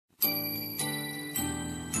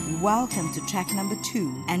Welcome to track number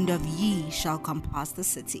 2, and of ye shall compass the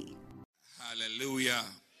city. Hallelujah.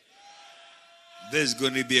 There's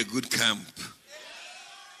going to be a good camp.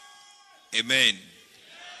 Amen.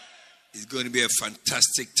 It's going to be a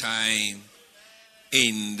fantastic time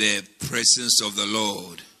in the presence of the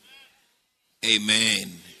Lord.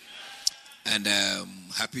 Amen. And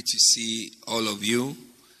I'm happy to see all of you.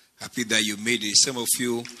 Happy that you made it. Some of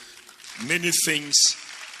you, many things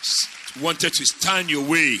wanted to stand your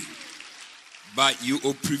way, but you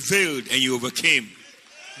prevailed and you overcame.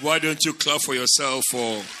 Why don't you clap for yourself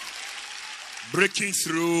for breaking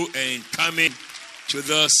through and coming to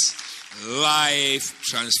this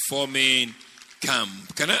life-transforming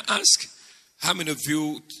camp? Can I ask how many of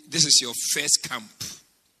you, this is your first camp?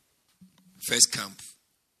 First camp.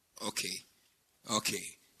 Okay.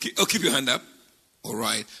 Keep your hand up. All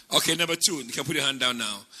right. Okay, number 2. You can put your hand down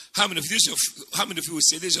now. How many of you will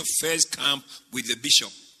say this is your first camp with the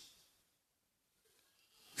bishop?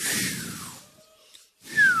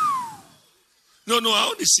 No, I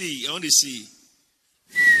want to see.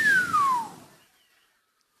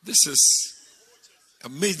 This is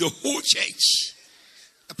amazing. The whole church,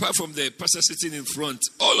 apart from the pastor sitting in front,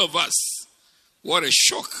 all of us. What a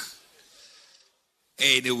shock.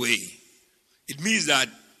 Anyway, it means that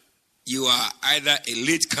you are either a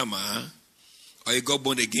latecomer or you got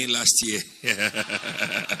born again last year.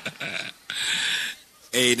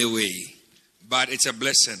 Anyway, but it's a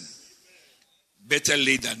blessing. Better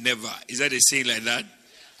late than never. Is that a saying like that?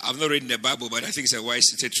 I've not read in the Bible, but I think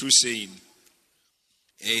it's a true saying.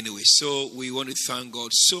 Anyway, so we want to thank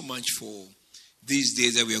God so much for these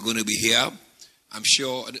days that we are going to be here. I'm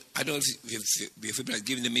sure, I don't know if people have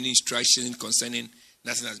given them any instruction concerning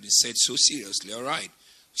nothing has been said so seriously. All right.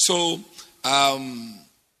 So,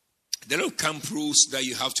 there are camp rules that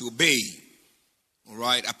you have to obey. All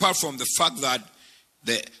right. Apart from the fact that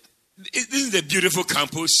this is the beautiful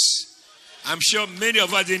campus. I'm sure many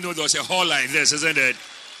of us didn't know there was a hall like this, isn't it?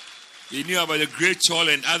 You knew about the Great Hall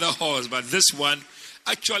and other halls, but this one,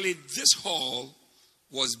 actually, this hall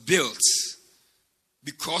was built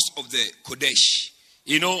because of the Kodesh.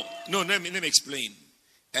 Let me explain.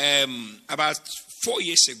 About 4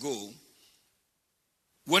 years ago,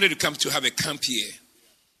 wanted to come to have a camp here,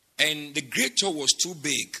 and the Great Hall was too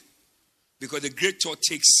big because the Great Hall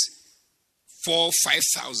takes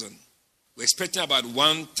 5,000. We're expecting about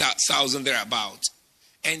 1,000 thereabout,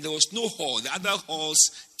 and there was no hall. The other halls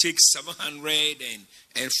take 700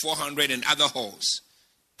 and 400 and other halls.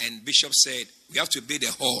 And Bishop said we have to build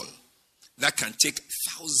a hall that can take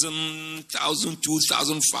 1,000,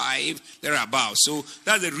 2,005 thereabout. So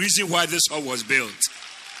that's the reason why this hall was built.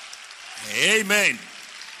 Amen.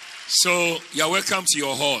 So you're welcome to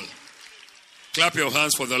your hall. Clap your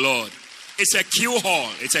hands for the Lord. It's a Q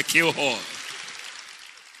hall.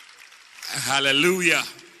 Hallelujah.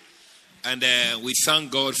 And we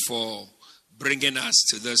thank God for bringing us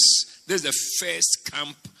to this. This is the first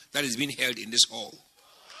camp that is being held in this hall.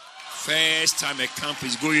 First time a camp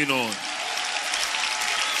is going on.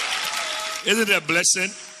 Isn't it a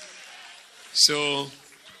blessing? So,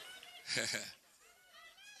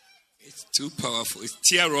 it's too powerful. It's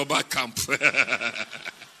tear rubber camp.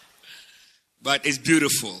 But it's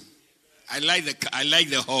beautiful. I like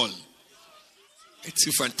the hall. It's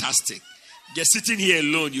too fantastic. Just sitting here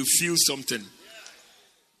alone, you feel something.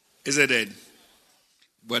 Isn't it?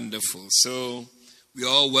 Wonderful. So, we are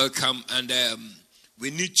all welcome, and we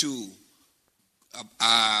need to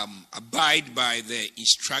abide by the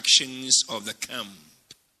instructions of the camp.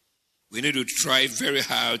 We need to try very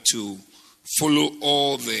hard to follow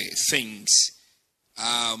all the things.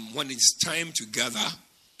 When it's time to gather,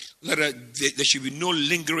 there should be no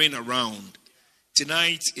lingering around.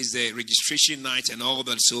 Tonight is the registration night and all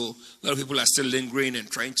that, so a lot of people are still lingering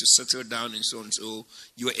and trying to settle down and so on. So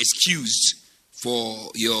you are excused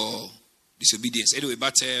for your disobedience. Anyway,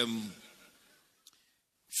 but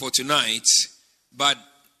for tonight, but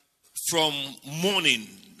from morning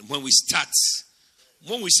when we start,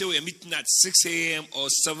 when we say we are meeting at 6 a.m. or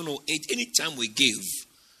 7 or 8, anytime we give,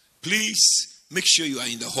 please make sure you are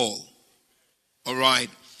in the hall. All right?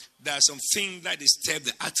 There are some things that disturb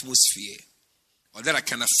the atmosphere or that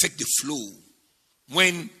can affect the flow.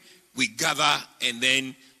 When we gather and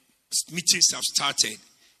then meetings have started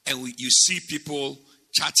and you see people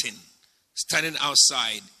chatting, standing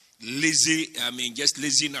outside, just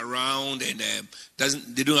lazing around, and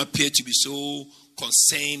they don't appear to be so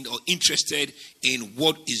concerned or interested in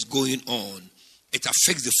what is going on. It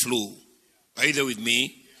affects the flow. Are you there with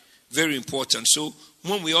me? Very important. So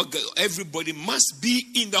when we all go, everybody must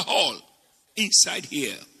be in the hall, inside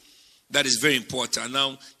here. That is very important.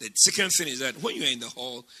 Now, the second thing is that when you are in the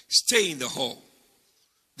hall, stay in the hall.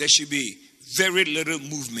 There should be very little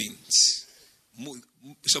movement.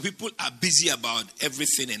 Some people are busy about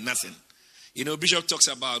everything and nothing. You know, Bishop talks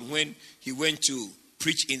about when he went to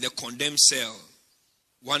preach in the condemned cell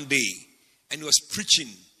one day, and he was preaching.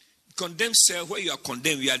 Condemned cell, where you are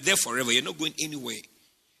condemned, you are there forever. You're not going anywhere.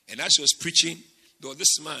 And as he was preaching, there was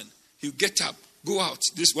this man. He'll get up, go out.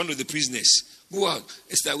 This one of the prisoners. Go out.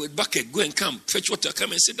 It's like with bucket. Go and come. Fetch water.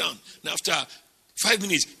 Come and sit down. Now after 5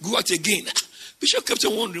 minutes, go out again. Bishop kept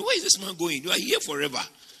on wondering, where is this man going? You are here forever.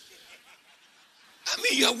 I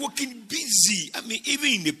mean, you are working busy. I mean,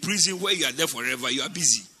 even in the prison where you are there forever, you are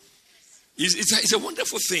busy. It's a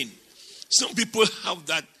wonderful thing. Some people have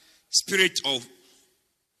that spirit of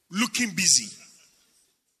looking busy.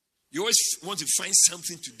 You always want to find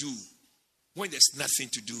something to do when there's nothing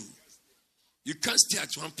to do. You can't stay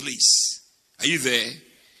at one place. Are you there?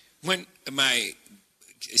 When my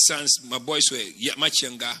sons, my boys were much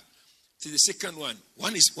younger, to the second one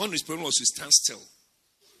his problem was to stand still.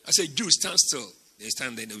 I said, Jew, stand still. They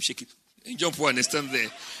stand there, they will shake it. And jump one and stand there.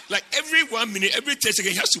 Like every 1 minute, every 10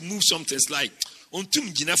 seconds, he has to move something. It's like, do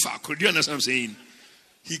you understand what I'm saying?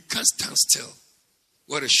 He can't stand still.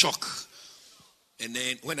 What a shock. And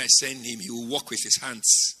then when I send him, he will walk with his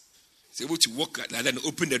hands. He's able to walk like that and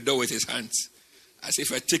open the door with his hands. I say,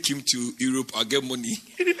 if I take him to Europe, I'll get money.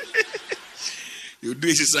 He'll do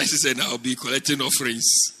exercises and I'll be collecting offerings.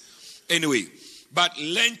 Anyway, but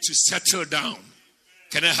learn to settle down.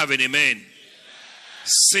 Can I have an amen?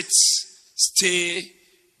 Sit, stay,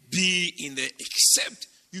 be in the, except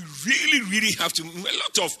you really, really have to. A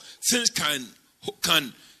lot of things can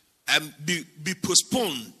be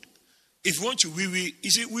postponed. If you want to wee-wee,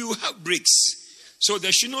 you see, we will have breaks. So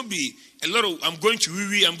there should not be a lot of, I'm going to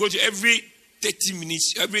wee-wee, I'm going to every 30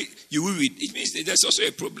 minutes, you wee-wee. It means that there's also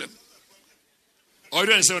a problem. Or you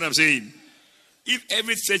don't understand what I'm saying? If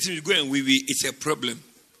every 30 minutes you go and wee-wee, it's a problem.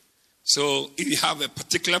 So if you have a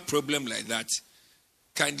particular problem like that,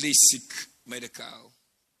 kindly seek medical.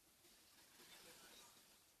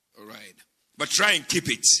 All right. But try and keep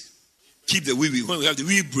it. Keep the wee-wee. When we have the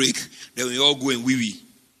wee break, then we all go and wee-wee.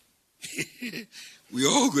 We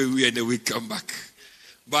all go and wee and then we come back.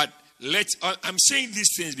 But I'm saying these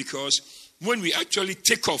things because when we actually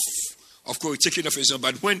take off, of course, we're taking off is not,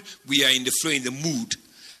 but when we are in the flow, in the mood,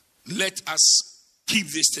 let us keep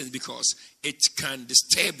these things because it can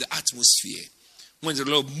disturb the atmosphere. When there's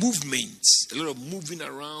a lot of movement, a lot of moving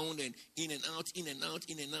around and in and out, in and out,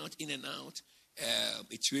 in and out, in and out,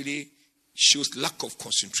 it really shows lack of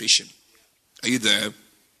concentration. Are you there?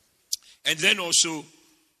 And then also,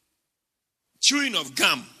 chewing of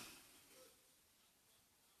gum.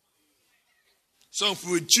 Some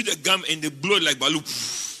people chew the gum and they blow it like balloon,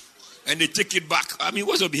 and they take it back. I mean,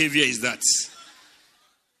 what sort of behavior is that?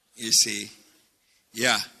 You see,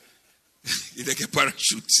 yeah, it's like a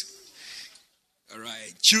parachute. All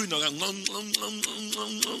right, chewing gum.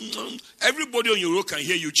 Everybody on your road can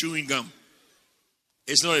hear you chewing gum.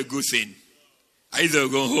 It's not a good thing. Either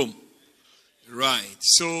go home. Right.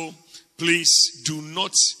 So please do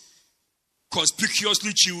not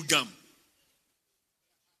conspicuously chew gum.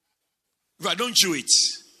 If I don't chew it,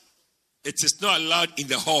 it is not allowed in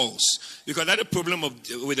the halls. Because another problem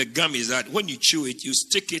with the gum is that when you chew it, you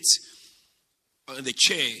stick it on the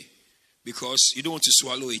chair because you don't want to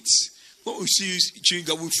swallow it. When we see you chewing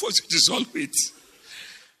gum, we force you to swallow it.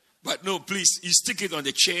 But no, please, you stick it on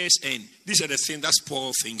the chairs, and these are the things, that's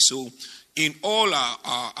poor things. So in all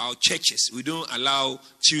our churches, we don't allow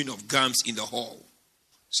chewing of gums in the hall.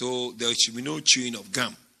 So there should be no chewing of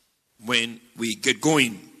gum when we get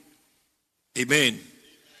going. Amen.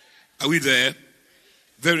 Are we there?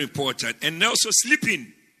 Very important. And also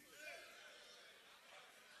sleeping.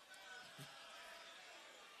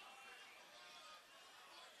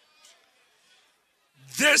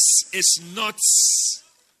 This is not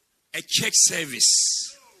a church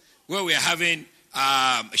service where we are having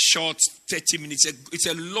a short 30 minutes. It's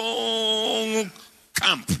a long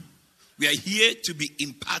camp. We are here to be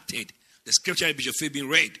imparted. The scripture that Bishop Sackey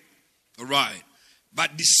read. All right.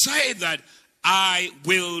 But decide that I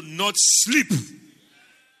will not sleep.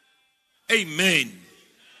 Amen.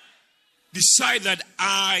 Decide that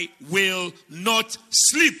I will not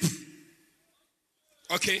sleep.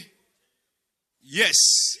 Okay? Yes.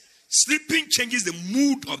 Sleeping changes the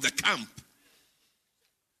mood of the camp.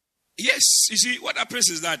 Yes. You see, what happens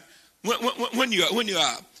is that when you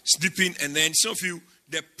are sleeping, and then some of you,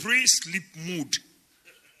 the pre-sleep mood,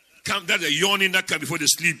 that the yawning that comes before the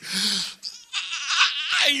sleep.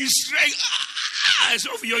 You strike.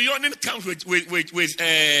 So your yawning comes with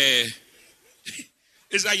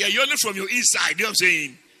It's like you're yawning from your inside. You know what I'm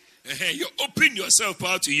saying? You open yourself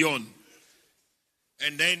out to yawn.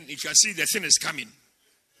 And then you can see the thing is coming.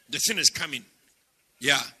 The thing is coming.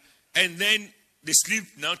 Yeah. And then the sleep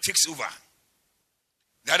now takes over.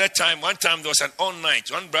 The other time, one time there was an all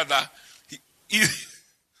night. One brother, he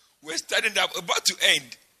was standing up, about to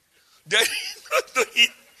end. Then,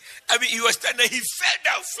 he was standing there, he fell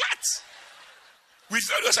down flat. We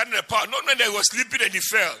thought he was standing apart. Not when he was sleeping and he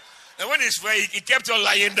fell. And when he fell, he kept on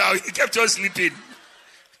lying down. He kept on sleeping.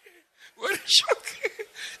 What a shock.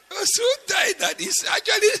 I was so tired that he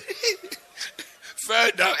actually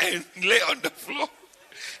fell down and lay on the floor.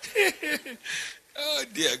 Oh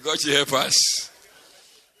dear, God should help us.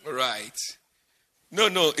 All right. No,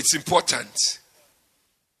 it's important.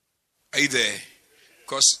 Are you there?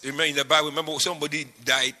 Because remember in the Bible, remember somebody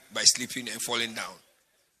died by sleeping and falling down.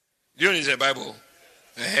 You know in the Bible?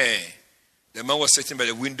 The man was sitting by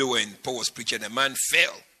the window and Paul was preaching. The man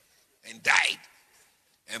fell and died.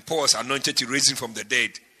 And Paul was anointed to raise him from the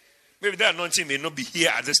dead. Maybe that anointing may not be here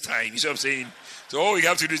at this time. You see what I'm saying? So all we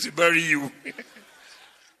have to do is to bury you.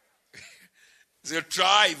 So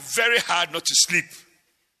try very hard not to sleep.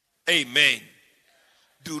 Amen.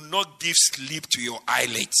 Do not give sleep to your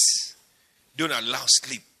eyelids. Don't allow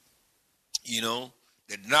sleep. You know,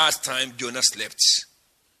 the last time Jonah slept,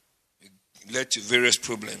 it led to various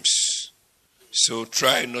problems. So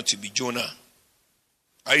try not to be Jonah.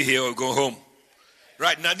 Are you here or go home?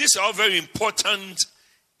 Right, now these are all very important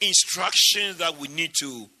instructions that we need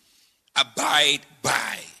to abide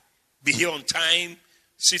by. Be here on time,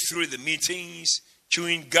 sit through the meetings,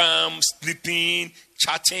 chewing gum, sleeping,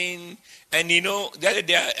 chatting. And the other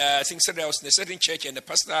day, I think I was in a certain church and the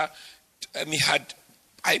pastor had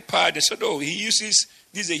iPad and said, he uses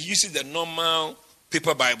the normal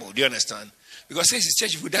paper Bible. Do you understand? Because his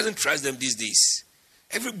church, if he doesn't trust them these days,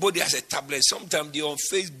 everybody has a tablet. Sometimes they're on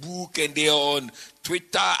Facebook and they're on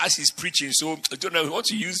Twitter as he's preaching. So I don't know, he wants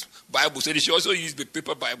to use Bible, so they should also use the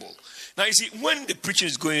paper Bible. Now you see, when the preaching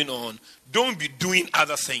is going on, don't be doing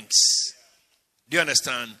other things. Do you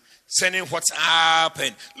understand? Sending WhatsApp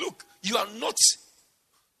and look, you are not.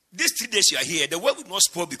 These 3 days you are here, the world will not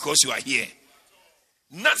spoil because you are here.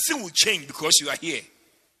 Nothing will change because you are here.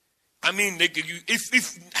 I mean,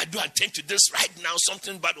 if I do attend to this right now,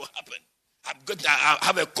 something bad will happen. I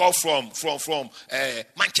have a call from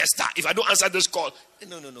Manchester. If I don't answer this call,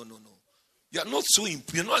 no. You're not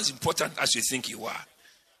as important as you think you are.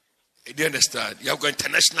 Do you understand? You have got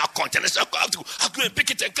international call. I have to go and pick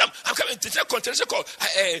it and come. I'm coming to international call.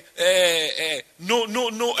 No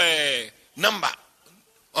number.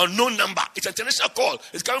 Or no number. It's an international call.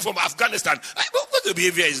 It's coming from Afghanistan. What the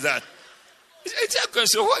behavior is that?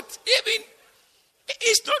 So what? I mean,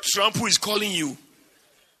 it's not Trump who is calling you.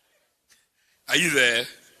 Are you there?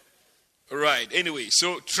 All right. Anyway,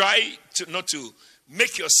 so try not to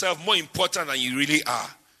make yourself more important than you really are.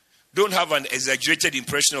 Don't have an exaggerated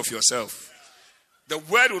impression of yourself. The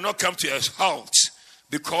word will not come to a halt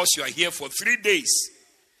because you are here for 3 days.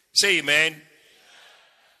 Say amen.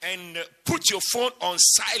 And put your phone on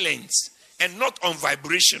silent and not on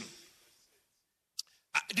vibration.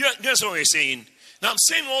 Do you understand what I'm saying? Now I'm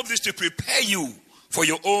saying all this to prepare you for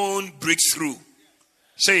your own breakthrough.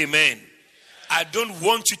 Say amen. I don't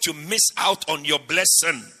want you to miss out on your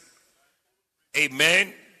blessing.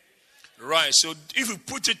 Amen. Right. So if you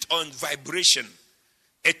put it on vibration,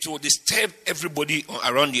 it will disturb everybody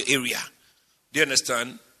around your area. Do you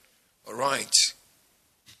understand? All right.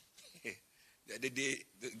 The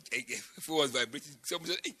phone was vibrating.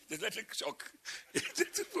 Somebody said, hey, there's electric shock.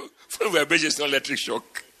 Phone vibration is not electric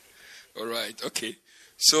shock. All right. Okay.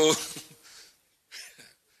 So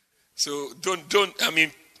don't,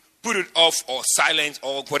 put it off or silence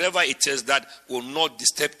or whatever it is that will not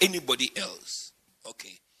disturb anybody else.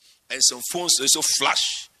 Okay. And some phones also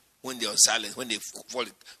flash when they're on silence. When the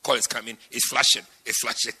call is coming, it's flashing. It's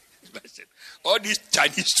flashing. All these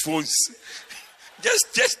Chinese phones,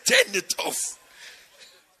 just turn it off.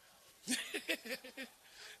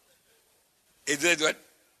 Is that what?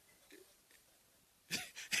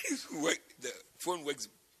 The phone works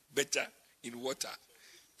better in water.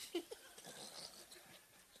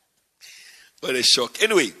 What a shock.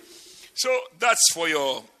 Anyway, so that's for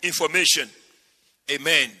your information.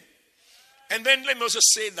 Amen. And then let me also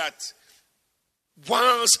say that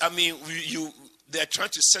once, they're trying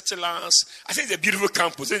to settle us. I think it's a beautiful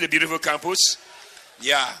campus. Isn't it a beautiful campus?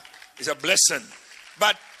 Yeah, it's a blessing.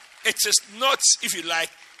 But it is not, if you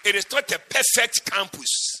like, it is not a perfect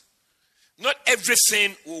campus. Not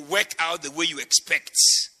everything will work out the way you expect.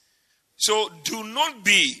 So do not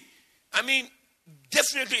be,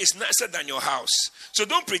 definitely is nicer than your house. So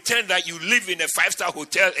don't pretend that you live in a 5-star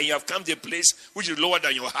hotel and you have come to a place which is lower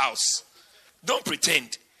than your house. Don't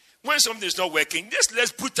pretend. When something is not working, just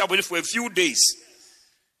let's put up with it for a few days.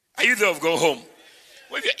 Are you there or go home?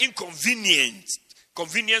 When you're inconvenienced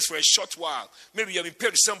for a short while, maybe you have been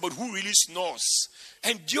paired with somebody who really snores.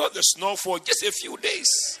 Endure the snore for just a few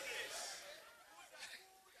days.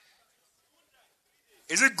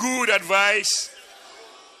 Is it good advice?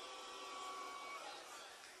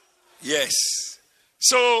 Yes.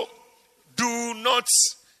 So don't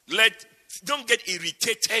get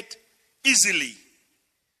irritated easily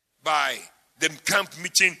by the camp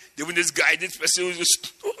meeting. This guy, this person was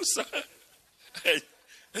just, oh, sir.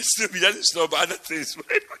 He doesn't snore about other things.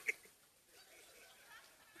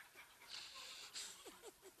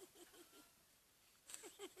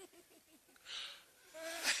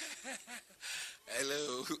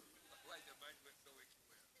 Hello.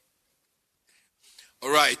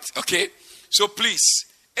 All right, okay. So please,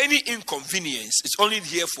 any inconvenience is only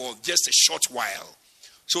here for just a short while.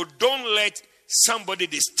 So don't let somebody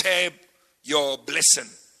disturb your blessing.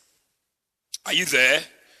 Are you there?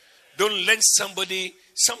 Don't let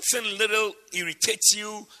something little irritate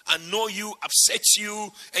you, annoy you, upset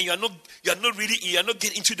you, and you're not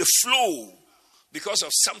getting into the flow because of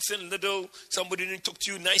something little. Somebody didn't talk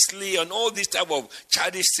to you nicely, and all these type of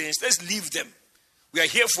childish things. Let's leave them. We are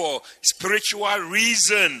here for spiritual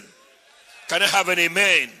reason. Can I have an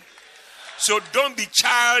amen? So don't be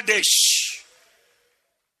childish.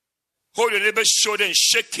 Hold your neighbor's shoulder and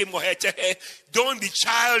shake him or her. Don't be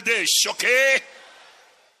childish, okay?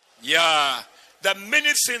 Yeah. There are many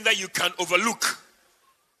things that you can overlook.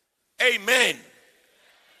 Amen.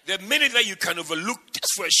 There are many that you can overlook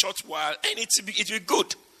just for a short while, and it will be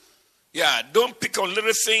good. Yeah, don't pick on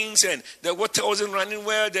little things and the water wasn't running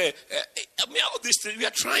well. All these things, we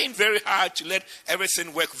are trying very hard to let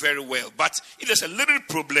everything work very well. But if there's a little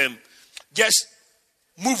problem, just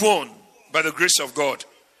move on by the grace of God.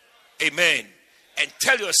 Amen. And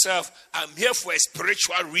tell yourself, I'm here for a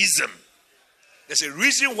spiritual reason. There's a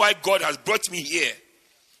reason why God has brought me here.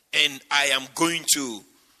 And I am going to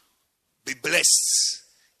be blessed.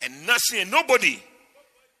 And nothing and nobody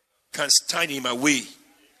can stand in my way.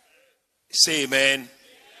 Say amen.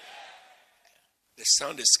 The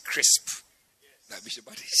sound is crisp. That Bishop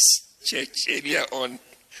at his church earlier on,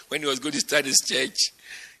 when he was going to start his church,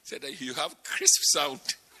 said that you have crisp sound.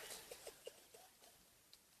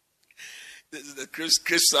 This is the crisp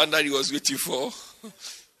sound that he was waiting for.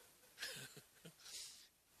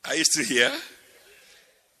 Are you still here?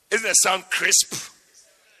 Isn't the sound crisp?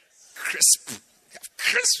 Crisp. You have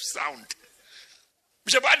crisp sound.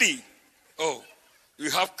 Bishop Adi. Oh. You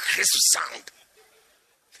have crisp sound.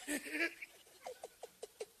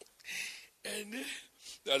 And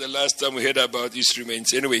that's the last time we heard about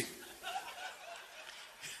instruments. Anyway.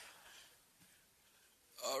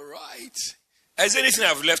 All right. Is there anything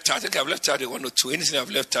I've left out? I think I've left out 1 or 2. Anything I've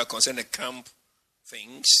left out concerning the camp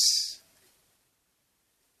things?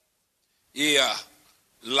 Yeah.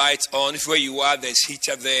 Lights on. If where you are, there's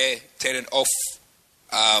heater there. Turn it off.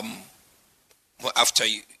 After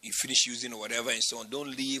you finish using or whatever and so on. Don't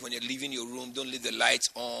leave when you're leaving your room. Don't leave the lights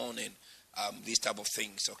on and these type of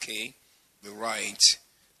things, okay? You're right.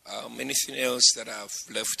 Anything else that I've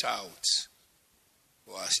left out?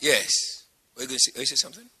 Was yes. Are you going to say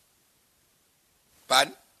something?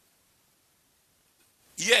 Pardon?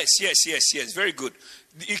 Yes. Very good.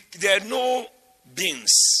 There are no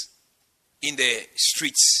bins in the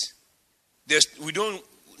streets. There should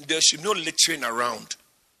be no littering around.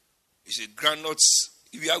 You see, granules,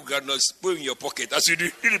 if you have granules, put in your pocket, as you do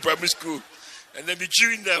in primary school, and then be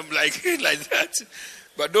chewing them like that.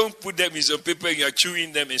 But don't put them in some paper and you're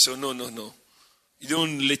chewing them and so, no. You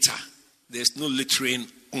don't litter. There's no littering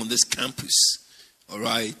on this campus. All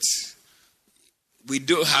right? We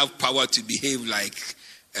don't have power to behave like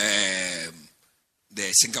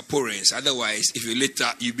the Singaporeans. Otherwise, if you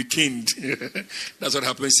litter, you'll be caned. That's what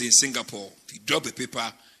happens in Singapore. If you drop a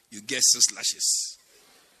paper, you get 6 lashes.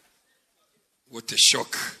 What a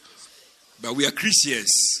shock. But we are Christians.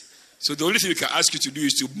 So the only thing we can ask you to do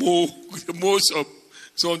is to mow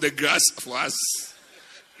some of the grass for us.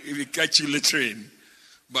 If we catch you littering.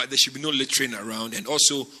 But there should be no littering around. And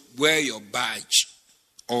also wear your badge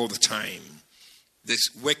all the time. There's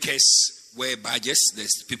workers wear badges.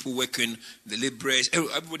 There's people working, the laborers.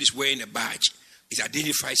 Everybody's wearing a badge. It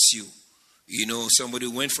identifies you. You know, somebody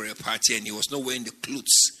went for a party and he was not wearing the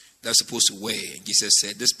clothes they're supposed to wear. And Jesus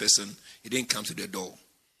said, this person, he didn't come to the door.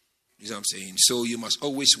 You know what I'm saying? So you must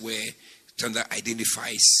always wear something that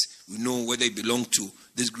identifies. We know whether you belong to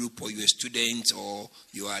this group or you're a student or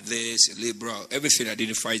you are this, a liberal. Everything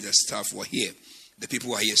identifies the staff who are here. The people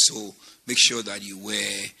who are here. So make sure that you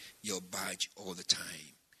wear your badge all the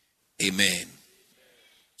time. Amen.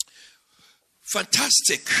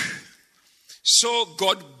 Fantastic. So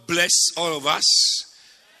God bless all of us.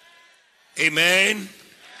 Amen.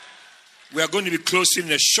 We are going to be closing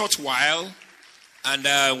in a short while. And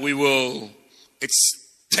it's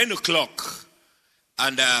 10 o'clock.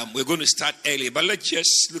 And we're going to start early. But let's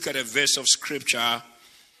just look at a verse of scripture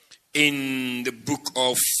in the book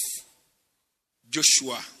of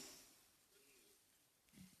Joshua.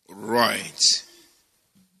 Right.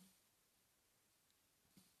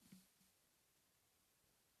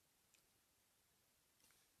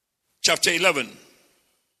 Chapter 11.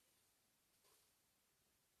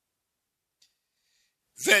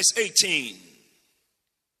 Verse 18.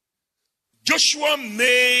 Joshua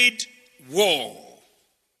made war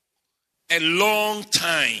a long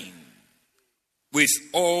time with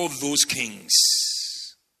all those kings.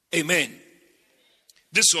 Amen.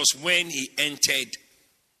 This was when he entered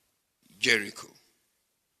Jericho.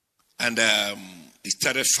 And he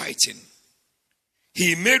started fighting.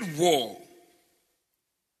 He made war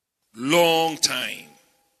long time.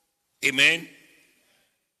 Amen.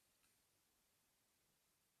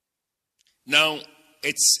 Now,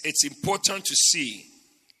 it's important to see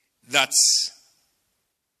that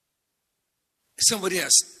somebody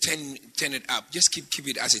has turned it up. Just keep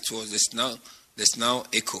it as it was. There's now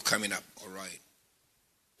echo coming up. All right.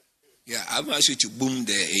 Yeah, I'm asking you to boom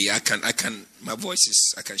there. I can. My voice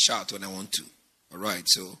is. I can shout when I want to. All right.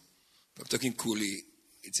 So if I'm talking coolly,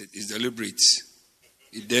 it's deliberate.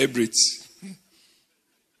 It's deliberate.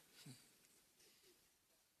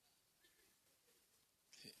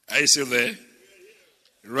 Are you still there?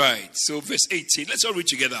 Right. So verse 18. Let's all read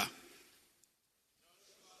together.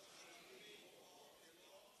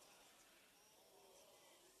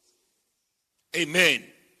 Amen.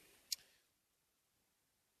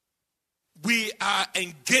 We are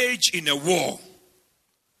engaged in a war.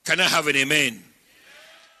 Can I have an amen?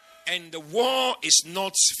 And the war is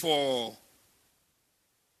not for...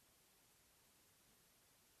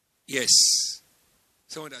 Yes.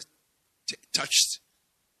 Someone that touched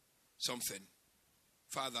something.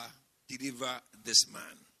 Father, deliver this man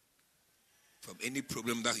from any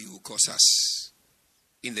problem that he will cause us.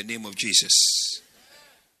 In the name of Jesus.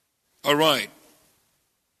 All right.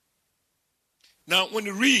 Now, when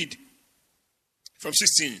you read from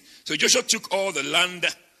 16, so Joshua took all the land.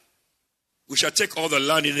 We shall take all the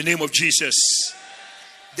land in the name of Jesus.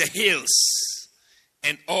 The hills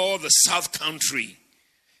and all the south country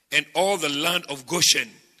and all the land of Goshen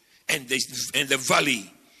and the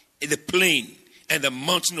valley and the plain and the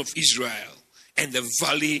mountain of Israel and the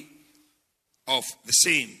valley of the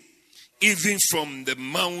same, even from the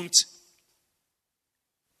Mount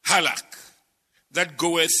Halak that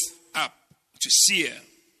goeth up to Seir,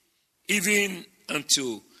 even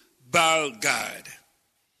unto Baal-Gad,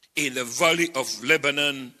 in the valley of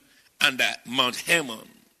Lebanon under Mount Hermon,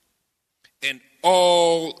 and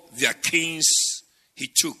all their kings he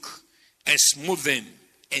took and smote them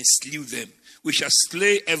and slew them. We shall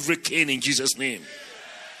slay every king in Jesus' name.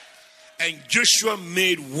 And Joshua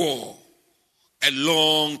made war a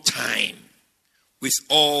long time with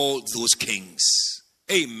all those kings.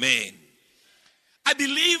 Amen. I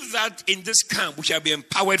believe that in this camp we shall be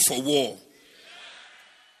empowered for war.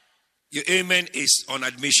 Your amen is on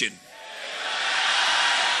admission.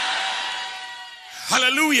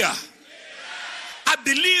 Hallelujah. I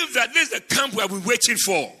believe that this is the camp we are waiting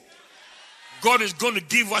for. God is going to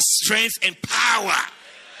give us strength and power,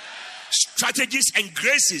 strategies and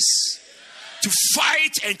graces to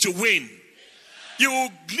fight and to win. You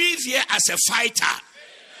will live here as a fighter.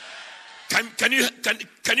 Can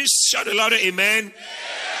you shout a louder amen?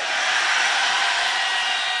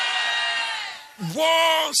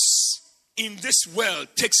 Wars in this world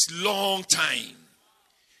takes long time.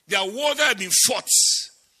 There are wars that have been fought.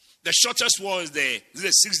 The shortest war is the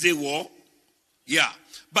 6-day war. Yeah.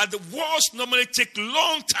 But the wars normally take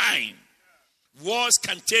long time. Wars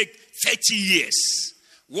can take 30 years.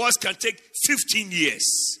 Wars can take 15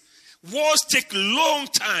 years. Wars take long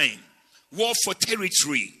time. War for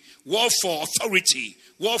territory. War for authority.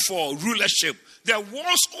 War for rulership. There are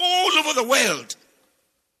wars all over the world.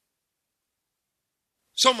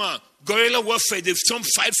 Some are guerrilla warfare. Some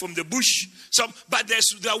fight from the bush. But there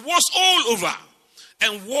are wars all over.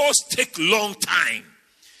 And wars take long time.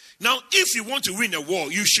 Now, if you want to win a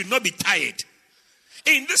war, you should not be tired.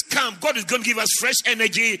 In this camp, God is going to give us fresh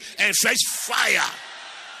energy and fresh fire.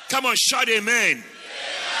 Come on, shout amen.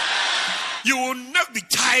 You will not be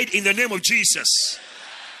tired in the name of Jesus.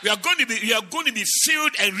 You are going to be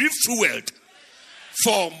filled and refueled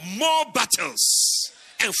for more battles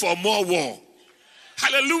and for more war.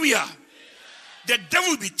 Hallelujah. The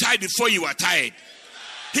devil will be tired before you are tired.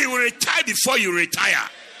 He will retire before you retire.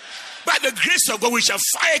 By the grace of God, we shall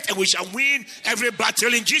fight and we shall win every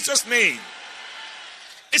battle in Jesus' name.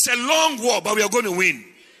 It's a long war, but we are going to win.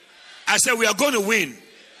 I said we are going to win.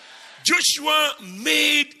 Joshua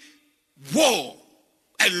made war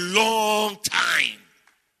a long time.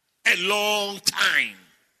 A long time.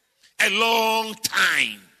 A long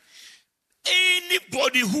time.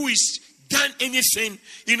 Anybody who is done anything,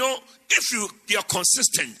 if you are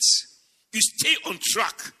consistent, you stay on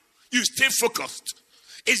track, you stay focused,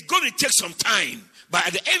 it's going to take some time, but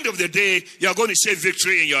at the end of the day, you are going to see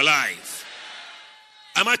victory in your life.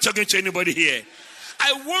 Am I talking to anybody here?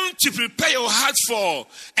 I want to prepare your heart for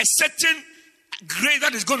a certain grace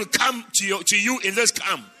that is going to come to you in this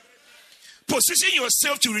camp. Position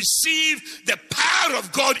yourself to receive the power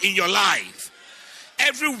of God in your life.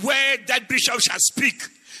 Every word that Bishop shall speak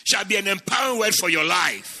shall be an empowering word for your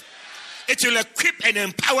life. It will equip and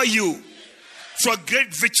empower you for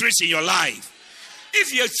great victories in your life.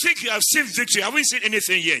 If you think you have seen victory, I haven't seen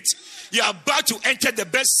anything yet. You are about to enter the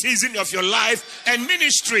best season of your life and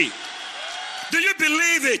ministry. Do you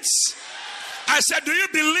believe it? I said, do you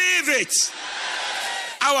believe it?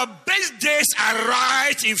 Our best days are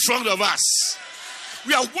right in front of us.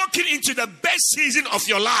 We are walking into the best season of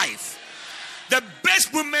your life. The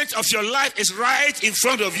best moment of your life is right in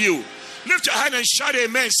front of you. Lift your hand and shout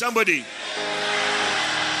amen, somebody.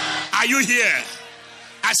 Are you here?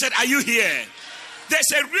 I said, are you here?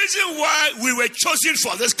 There's a reason why we were chosen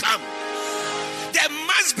for this camp. There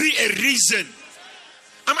must be a reason.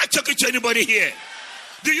 Am I talking to anybody here?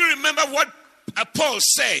 Do you remember what Paul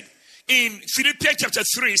said in Philippians chapter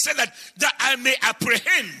 3? He said that I may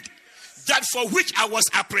apprehend that for which I was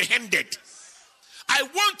apprehended. I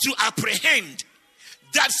want to apprehend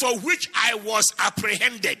that for which I was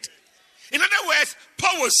apprehended. In other words,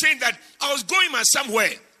 Paul was saying that I was going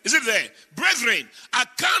somewhere. Is it there? Brethren, I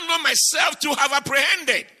can't know myself to have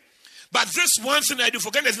apprehended. But this one thing I do,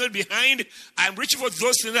 forget the thing behind. I'm reaching for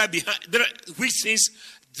those things that are behind.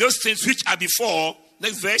 Those things which are before.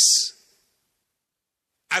 Next verse.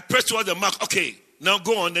 I press toward the mark. Okay, now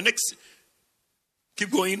go on. The next. Keep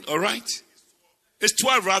going. All right. It's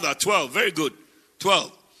 12 rather. 12. Very good.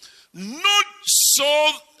 12. Not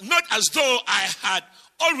as though I had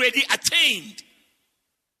already attained.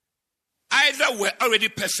 Either were already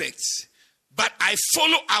perfect, but I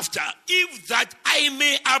follow after, if that I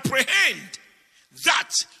may apprehend that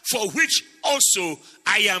for which also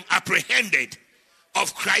I am apprehended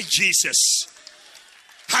of Christ Jesus.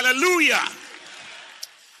 Hallelujah.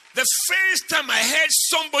 The first time I heard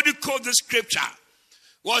somebody quote the scripture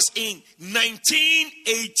was in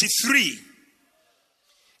 1983.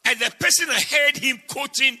 And the person I heard him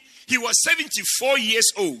quoting, he was 74 years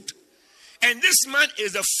old. And this man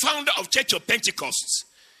is the founder of Church of Pentecost,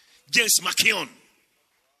 James McKeown.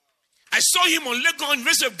 I saw him on Legon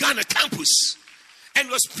University of Ghana campus and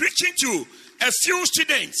was preaching to a few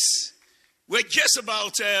students. We're just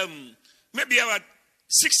about maybe about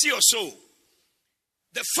 60 or so.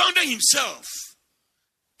 The founder himself,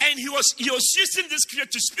 and he was using this scripture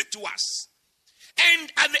to speak to us.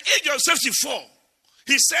 And at the age of 74,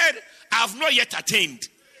 he said, I have not yet attained.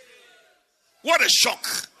 What a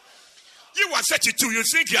shock. You are 32, you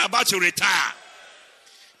think you're about to retire.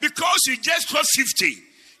 Because you just crossed 50,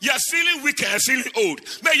 you're feeling weak and feeling old.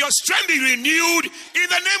 May your strength be renewed in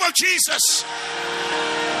the name of Jesus.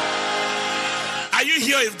 Are you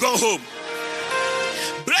here? You've gone home.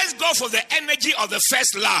 Bless God for the energy of the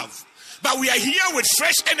first love. But we are here with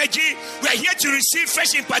fresh energy. We are here to receive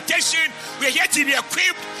fresh impartation. We are here to be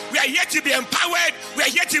equipped. We are here to be empowered. We are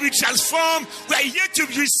here to be transformed. We are here to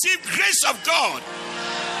receive grace of God.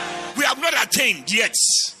 We have not attained yet.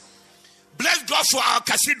 Bless God for our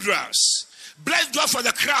cathedrals. Bless God for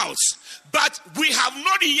the crowds. But we have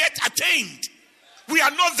not yet attained. We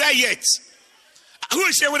are not there yet. Who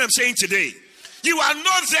is saying what I'm saying today? You are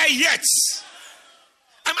not there yet.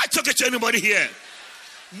 Am I talking to anybody here?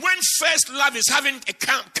 When First Love is having a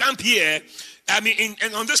camp here,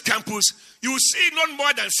 on this campus, you will see not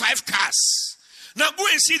more than 5 cars. Now go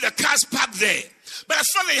and see the cars parked there. But as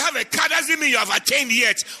far as you have a car, doesn't mean you have attained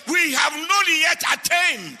yet. We have not yet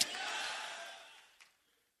attained.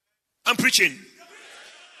 I'm preaching.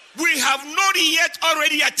 We have not yet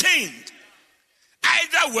already attained.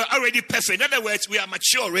 Either we're already perfect. In other words, we are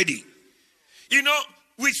mature already.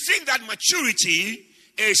 We think that maturity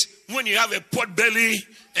is when you have a pot belly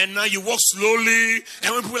and now you walk slowly,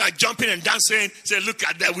 and when people are jumping and dancing, say, look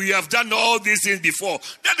at that, we have done all these things before.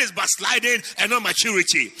 That is backsliding and not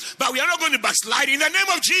maturity. But we are not going to backslide in the name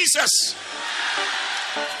of Jesus.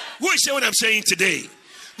 Who is saying what I'm saying today?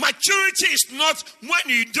 Maturity is not when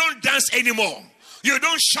you don't dance anymore. You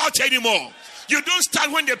don't shout anymore. You don't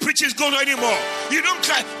stand when the preacher is going anymore. You don't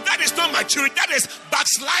cry. That is not maturity. That is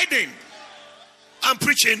backsliding. I'm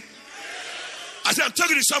preaching. I said, I'm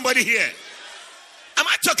talking to somebody here. Am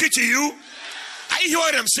I talking to you? I hear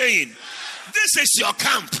what I'm saying. This is your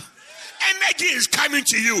camp. Energy is coming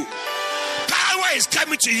to you. Power is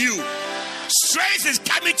coming to you. Strength is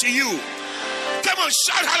coming to you. Come on,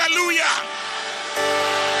 shout hallelujah.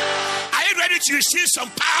 Are you ready to receive some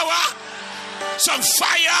power? Some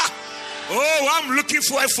fire? Oh, I'm looking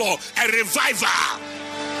for a revival.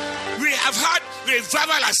 We have had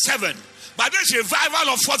revival at 7. But this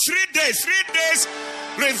revival of for 3 days. 3 days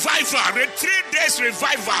revival. 3 days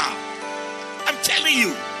revival. I'm telling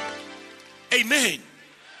you. Amen.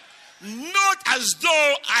 Not as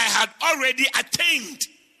though I had already attained.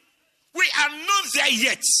 We are not there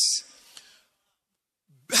yet.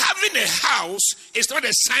 Having a house is not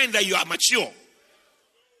a sign that you are mature.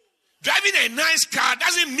 Driving a nice car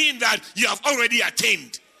doesn't mean that you have already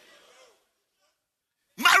attained.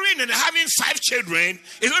 Marrying and having 5 children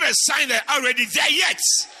is not a sign that you're already there yet.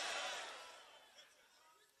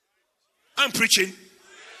 I'm preaching.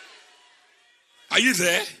 Are you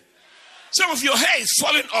there? Some of your hair is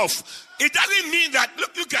falling off. It doesn't mean that,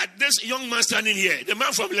 look at this young man standing here, the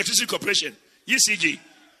man from Electricity Corporation, ECG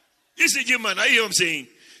man, I hear him saying,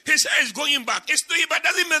 his hair is going back. It's not, but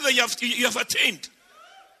doesn't mean that you have attained.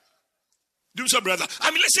 Do so, brother.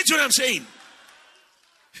 I mean, listen to what I'm saying.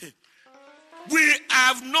 We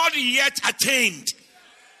have not yet attained.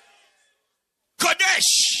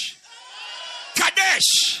 Kadesh.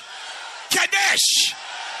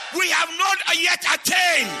 We have not yet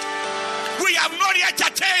attained. We have not yet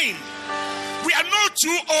attained. We are not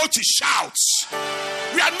too old to shout.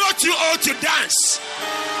 We are not too old to dance.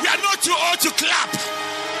 We are not too old to clap.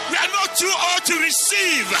 We are not too old to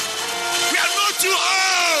receive. We are not too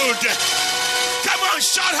old. Come on,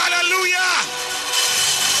 shout hallelujah.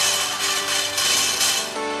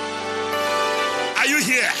 Are you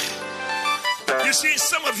here? You see,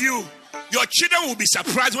 some of you, your children will be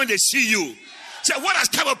surprised when they see you. Say, what has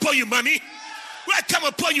come upon you, mommy? What has come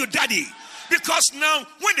upon you, daddy? Because now,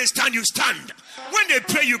 when they stand, you stand. When they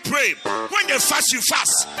pray, you pray. When they fast, you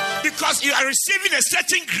fast. Because you are receiving a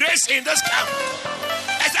certain grace in this camp.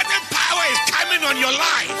 A certain power is coming on your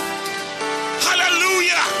life.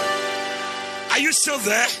 Hallelujah. Are you still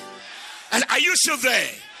there? And are you still there?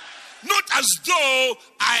 Not as though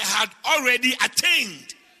I had already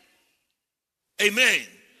attained. Amen.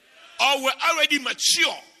 Or we're already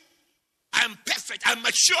mature. I'm perfect. I'm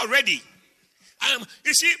mature already.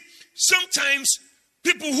 You see, sometimes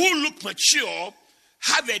people who look mature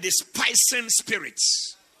have a despising spirit.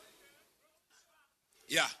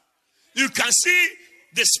 Yeah. You can see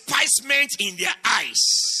despisement in their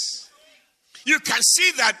eyes. You can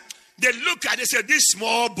see that they look at it and say, these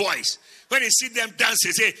small boys, when you see them dance,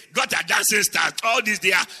 they say, God are dancing stars. All these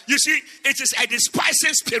they are. You see, it is a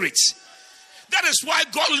despising spirit. That is why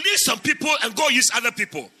God leaves some people and go use other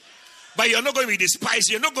people. But you're not going to be despised.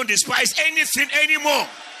 You're not going to despise anything anymore.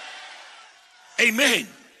 Amen.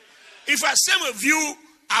 In fact, some of you,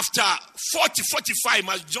 after 40, 45,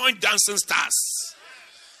 must join dancing stars.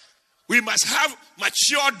 We must have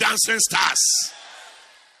mature dancing stars.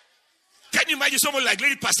 Can you imagine someone like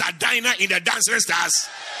Lady Pastor Dinah in the dancing stars?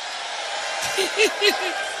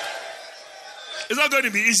 It's not going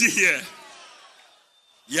to be easy here.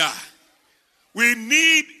 Yeah. We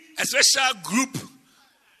need a special group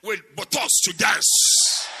with buttocks to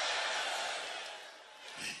dance.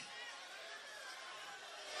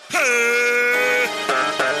 Hey.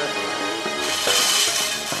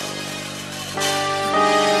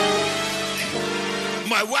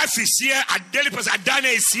 My wife is here, Lady Pastor Dinah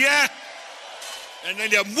is here. And then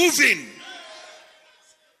they're moving.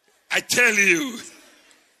 I tell you,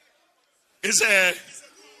 it's a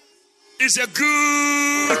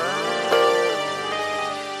good.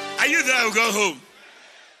 Are you there or go home?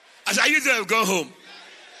 I said, are you there or go home?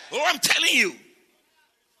 Oh, I'm telling you,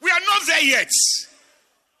 we are not there yet.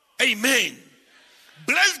 Amen.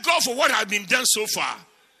 Bless God for what has been done so far.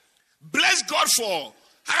 Bless God for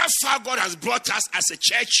how far God has brought us as a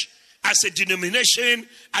church, as a denomination,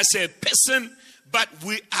 as a person. But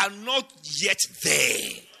we are not yet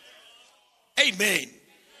there. Amen.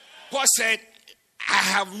 Paul said,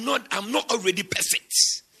 I'm not already perfect.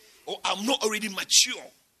 Or I'm not already mature.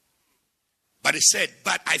 But he said,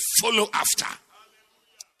 but I follow after.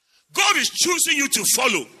 God is choosing you to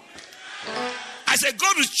follow. I said,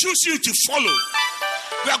 God is choosing you to follow.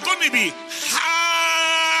 We are going to be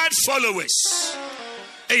hard followers.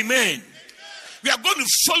 Amen. We are going to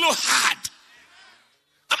follow hard.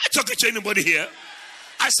 Am I talking to anybody here?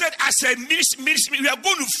 I said, we are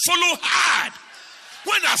going to follow hard.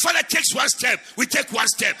 When our Father takes one step, we take one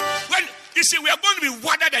step. When you see, we are going to be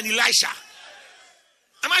wider than Elisha.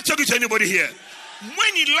 Am I talking to anybody here?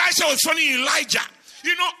 When Elisha was following Elijah,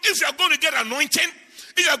 you know, if you are going to get anointing,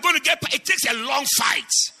 if you are going to get, it takes a long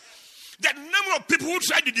fight. The number of people who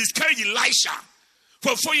tried to discourage Elisha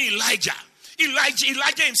from following Elijah.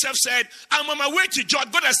 Elijah himself said, I'm on my way to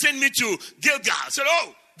Jordan. God has sent me to Gilgal. I said,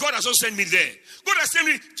 oh, God has also sent me there. God has sent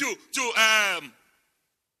me to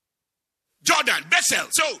Jordan, Bethel.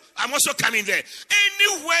 So I'm also coming there.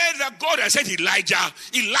 Anywhere that God has sent Elijah,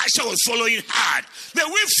 Elisha was following hard. May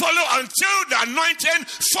we follow until the anointing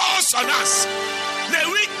falls on us. May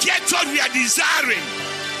we get what we are desiring.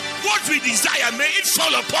 What we desire, may it fall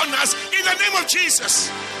upon us in the name of Jesus.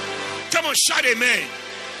 Come on, shout amen.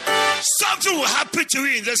 Something will happen to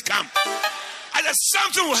you in this camp. And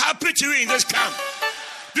something will happen to you in this camp.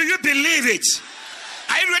 Do you believe it?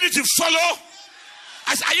 Are you ready to follow?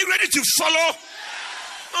 Are you ready to follow?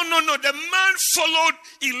 No. The man followed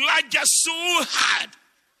Elijah so hard.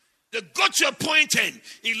 They got to a point and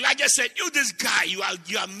Elijah said, you this guy, you are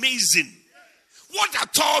amazing. What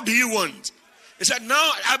at all do you want? He said,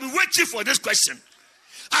 no, I've been waiting for this question.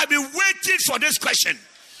 I've been waiting for this question.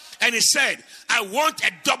 And he said, I want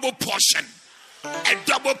a double portion. A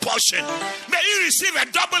double portion. May you receive a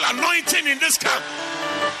double anointing in this camp.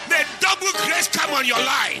 May double grace come on your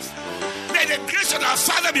life. May the grace of our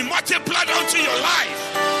Father be multiplied unto your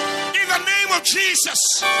life. In the name of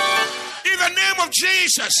Jesus. In the name of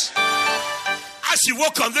Jesus. As you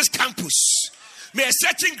walk on this campus, may a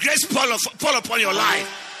certain grace fall upon your life.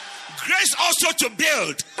 Grace also to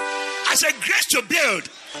build. I said grace to build.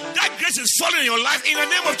 That grace is falling in your life in the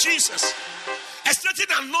name of Jesus. A certain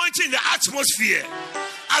anointing in the atmosphere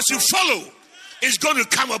as you follow is going to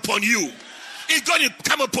come upon you. It's going to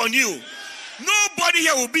come upon you. Nobody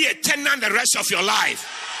here will be a tenant the rest of your life.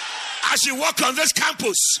 As you walk on this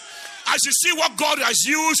campus, as you see what God has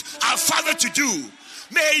used our Father to do,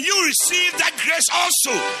 may you receive that grace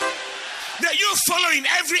also. May you follow in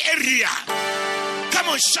every area. Come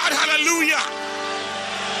on, shout hallelujah.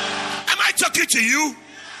 Am I talking to you?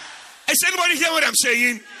 Is anybody hear what I'm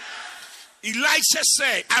saying? Elisha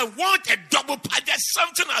said, I want a double. That's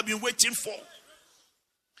something I've been waiting for.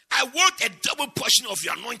 I want a double portion of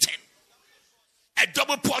your anointing. A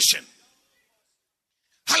double portion.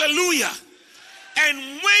 Hallelujah. And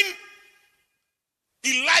when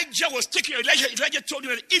Elijah was taking Elijah told him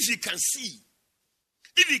that if you can see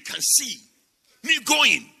me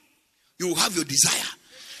going, you will have your desire.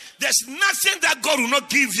 There's nothing that God will not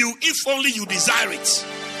give you if only you desire it.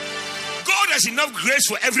 God has enough grace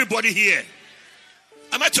for everybody here.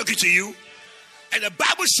 Am I talking to you? And the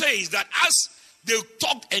Bible says that as they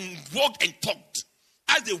talked and walked and talked,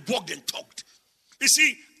 as they walked and talked, you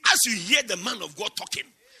see, as you hear the man of God talking,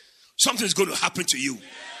 something is going to happen to you.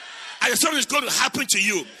 And something is going to happen to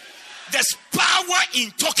you. There's power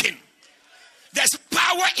in talking. There's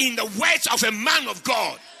power in the words of a man of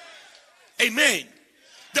God. Amen.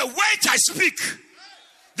 The words I speak,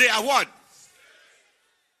 they are what?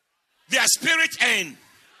 They are spirit and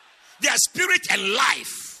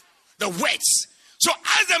life. The words. So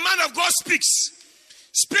as the man of God speaks,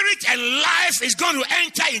 spirit and life is going to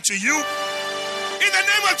enter into you. In the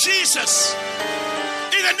name of Jesus.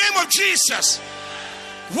 In the name of Jesus.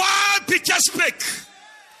 While Peter spake,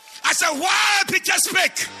 I said, while Peter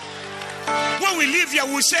spake, when we leave here,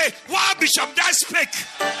 we'll say, while Bishop Dad spake.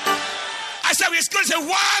 I said, we're going to say,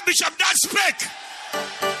 while Bishop Dad spake,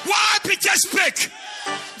 while Peter spake,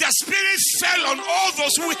 the Spirit fell on all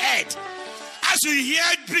those who heard. As you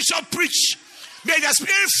heard Bishop preach, may the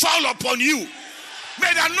Spirit fall upon you.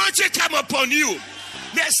 May the anointing come upon you.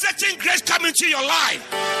 May a certain grace come into your life.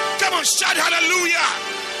 Come on, shout hallelujah.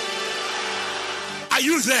 Are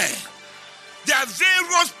you there? There are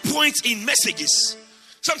various points in messages.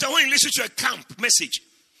 Sometimes when you listen to a camp message,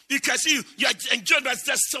 you can see you are enjoying, but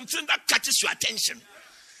there's something that catches your attention.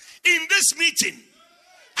 In this meeting,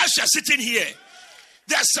 as you're sitting here,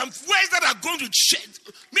 there are some words that are going to change.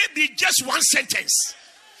 Maybe just one sentence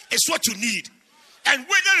is what you need. And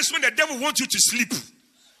whether it's when the devil wants you to sleep,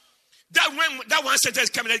 that one sentence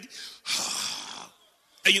coming like,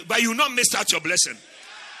 but you will not miss out your blessing.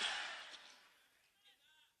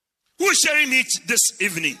 Who is sharing it this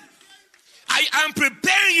evening? I am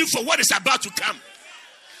preparing you for what is about to come.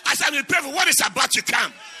 As I will pray for what is about to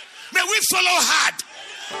come. May we follow hard.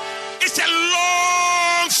 It's a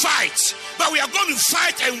long fight, but we are going to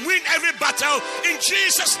fight and win every battle in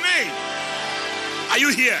Jesus' name. Are you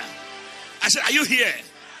here? I said, are you here?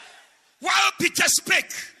 While Peter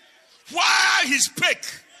spake, while he spake,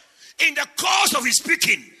 in the course of his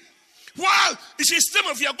speaking, while you see, some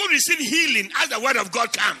of you are going to receive healing as the word of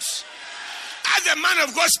God comes. As the man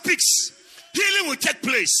of God speaks, healing will take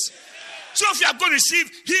place. So if you are going to receive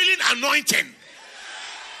healing anointing,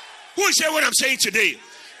 who is hearing what I'm saying today?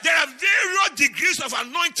 There are various degrees of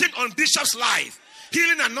anointing on Bishop's life.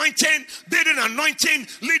 Healing anointing, building anointing,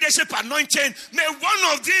 leadership anointing. May one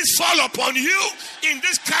of these fall upon you in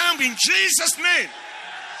this camp in Jesus' name.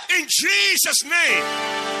 In Jesus' name.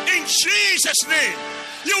 In Jesus' name.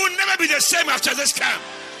 You will never be the same after this camp.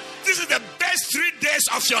 This is the best 3 days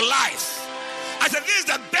of your life. I said, this is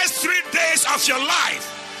the best 3 days of your life.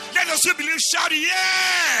 Let us who believe shout,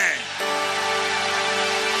 yeah!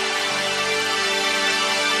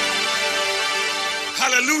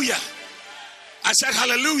 Hallelujah. I said,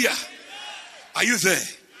 hallelujah. Are you there?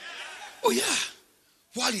 Oh, yeah.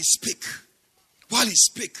 While he speak, the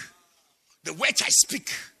words I speak,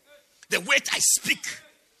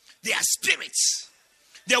 they are spirits.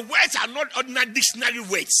 The words are not ordinary dictionary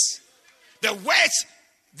words. The words,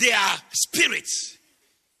 they are spirits.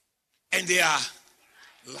 And they are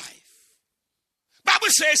life. Bible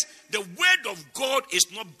says the word of God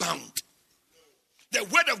is not bound. The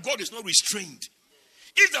word of God is not restrained.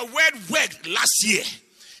 If the word worked last year,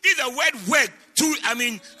 if the word worked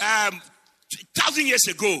 1,000 years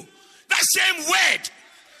ago, that same word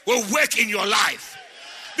will work in your life.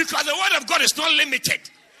 Because the word of God is not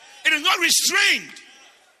limited. It is not restrained.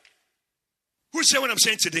 Who's saying what I'm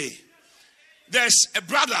saying today? There's a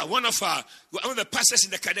brother, one of the pastors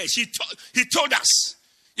in the Kadesh. He told us,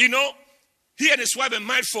 he and his wife were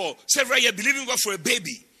married for several years, believing God for a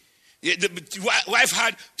baby. The wife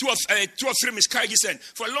had two or three miscarriages, and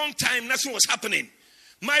for a long time, nothing was happening.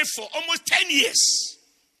 Married for almost 10 years.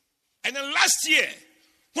 And then last year,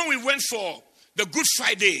 when we went for the Good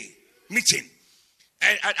Friday meeting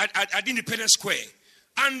at Independence Square,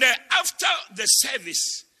 and after the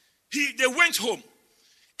service, they went home.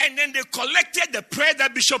 And then they collected the prayer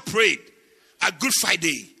that Bishop prayed at Good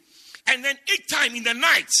Friday. And then each time in the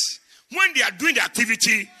nights, when they are doing the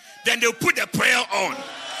activity, then they'll put the prayer on.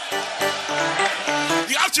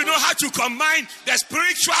 You have to know how to combine the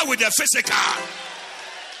spiritual with the physical.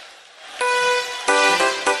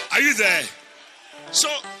 Are you there? So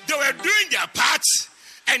they were doing their parts,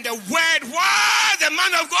 and the word, while the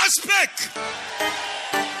man of God spake,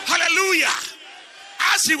 hallelujah,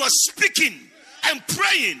 as he was speaking and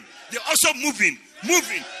praying, they also moving.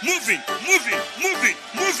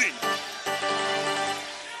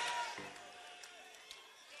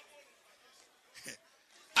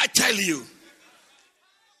 I tell you,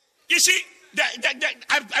 you see,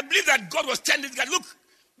 I believe that God was telling this guy, look,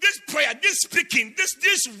 this prayer, this speaking,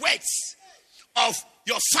 these words of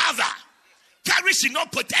your father carries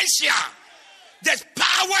enough potential. There's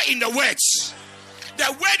power in the words.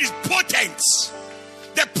 The word is potent.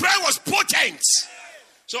 The prayer was potent.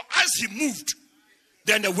 So as he moved,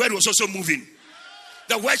 then the word was also moving.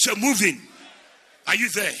 The words were moving. Are you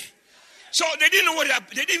there? So they didn't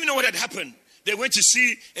even know what had happened. They went to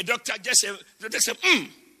see a doctor. The doctor said,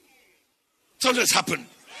 something has happened.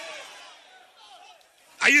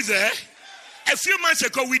 Are you there? A few months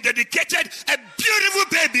ago, we dedicated a beautiful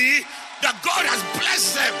baby that God has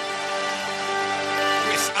blessed them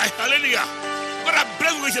with. Hallelujah. God has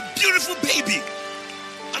blessed with a beautiful baby.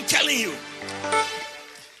 I'm telling you.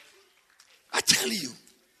 I tell you.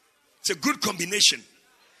 It's a good combination.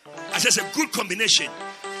 I said it's a good combination.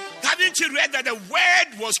 Haven't you read that the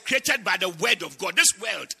word was created by the word of God? This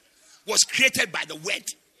world was created by the word.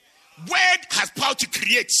 Word has power to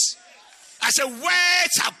create. I said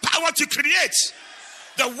words have power to create.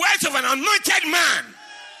 The words of an anointed man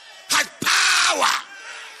has power.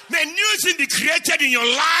 May new things be created in your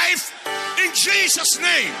life in Jesus'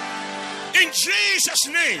 name. In Jesus'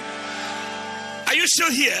 name. Are you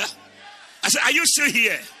still here? I said, are you still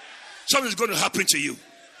here? Something's going to happen to you.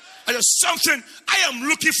 I am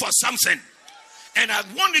looking for something. And I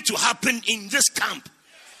want it to happen in this camp.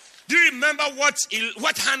 Do you remember what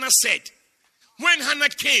Hannah said? When Hannah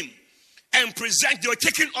came and they were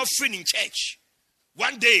taking offering in church.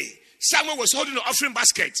 One day, someone was holding the offering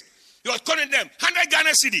basket. He was calling them 100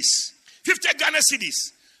 Ghana cedis, 50 Ghana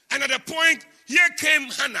cedis. And at the point, here came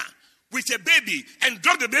Hannah with a baby and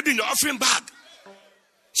dropped the baby in the offering bag.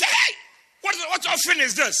 Say, hey, what offering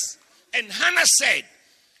is this? And Hannah said,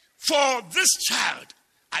 for this child,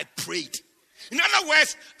 I prayed. In other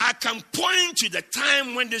words, I can point to the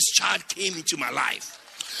time when this child came into my life.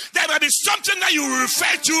 There might be something that you will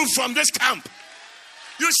refer to from this camp.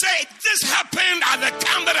 You say, this happened at the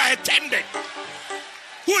camp that I attended.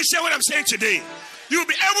 Who is saying what I'm saying today? You'll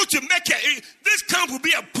be able to make this camp will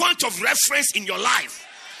be a point of reference in your life,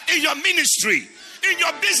 in your ministry, in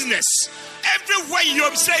your business. Everywhere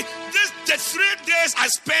you'll say, the 3 days I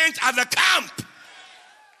spent at the camp,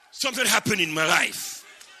 something happened in my life.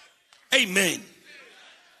 Amen.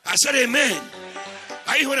 I said amen.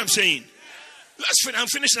 Are you hearing what I'm saying? I'm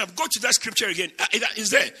finishing up. Go to that scripture again. Is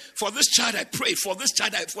there? For this child I prayed. For this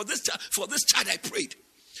child I prayed.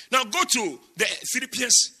 Now go to the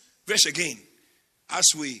Philippians verse again. As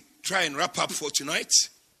we try and wrap up for tonight.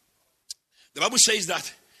 The Bible says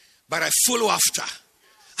that, but I follow after.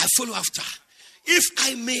 If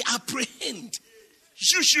I may apprehend.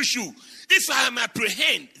 If I may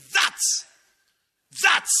apprehend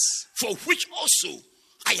that for which also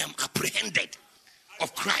I am apprehended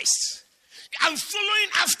of Christ. I'm following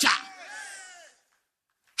after.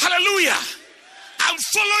 Hallelujah. I'm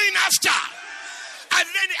following after.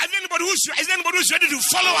 Is anybody who's ready to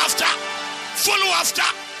follow after? Follow after.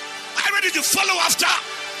 Are you ready to follow after?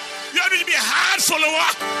 You're ready to be a hard follower?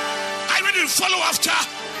 Are you ready to follow after?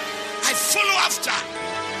 I follow after.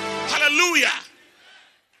 Hallelujah.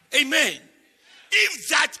 Amen. If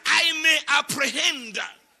that I may apprehend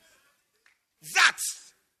that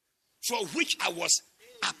for which I was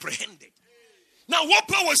apprehended. Now what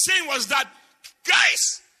Paul was saying was that,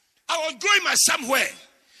 guys, I was going somewhere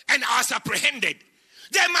and I was apprehended.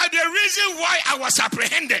 There might be a reason why I was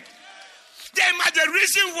apprehended. There might be a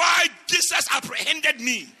reason why Jesus apprehended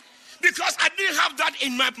me. Because I didn't have that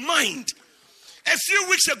in my mind. A few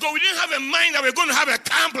weeks ago, we didn't have a mind that we're going to have a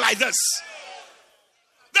camp like this.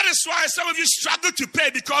 That is why some of you struggle to pay,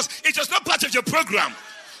 because it was not part of your program.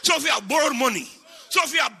 So if you have borrowed money, so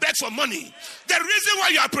if you have begged for money, the reason why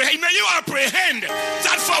you apprehend, may you apprehend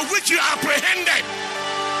that for which you are apprehended.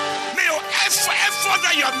 May your effort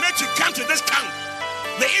that you have made to come to this camp,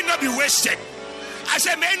 may it not be wasted. I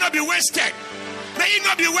said, may it not be wasted. May it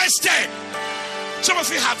not be wasted. Some of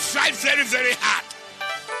you have tried very, very hard.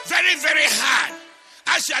 Very, very hard.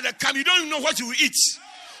 As you are at the camp, you don't even know what you will eat,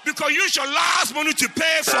 because you use your last money to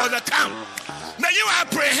pay for the camp. May you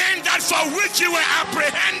apprehend that for which you were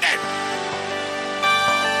apprehended.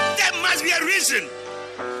 There must be a reason.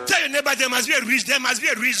 Tell your neighbor, there must be a reason. There must be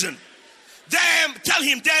a reason. Tell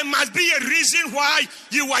him there must be a reason why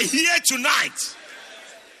you are here tonight.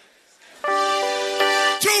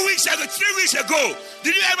 2 weeks ago, 3 weeks ago,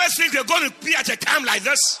 did you ever think you're going to be at a camp like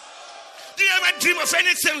this? Did you ever dream of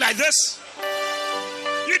anything like this?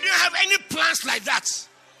 You didn't have any plans like that.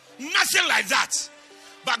 Nothing like that.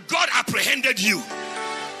 But God apprehended you.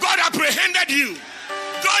 God apprehended you.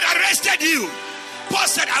 God arrested you. Paul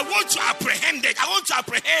said, I want to apprehend it. I want to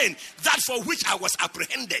apprehend that for which I was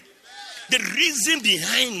apprehended. The reason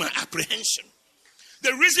behind my apprehension.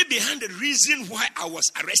 The reason behind the reason why I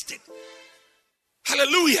was arrested.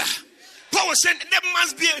 Hallelujah. Paul was saying, there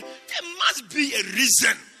must be a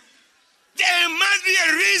reason. There must be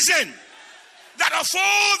a reason that of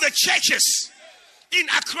all the churches in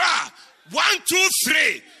Accra, 1, 2,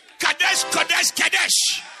 3, Kadesh, Kadesh,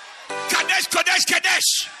 Kadesh, Kadesh, Kadesh, Kadesh,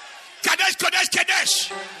 Kadesh, Kadesh,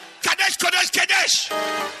 Kadesh, Kadesh, Kadesh, Kadesh.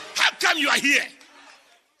 How come you are here?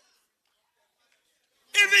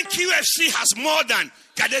 Even QFC has more than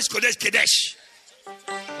Kadesh, Kadesh, Kadesh.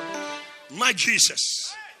 My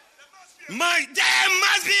Jesus. There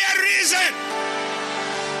must be a reason.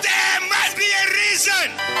 There must be a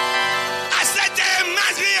reason. I said there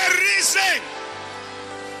must be a reason.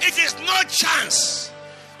 It is not chance.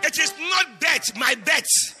 It is not bet. My bet.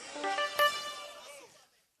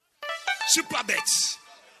 Super bets.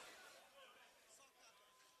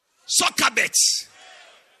 Soccer bets.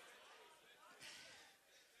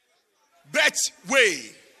 Bet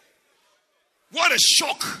way. What a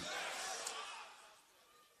shock.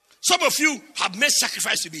 Some of you have made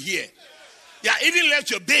sacrifice to be here. You even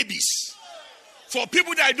left your babies for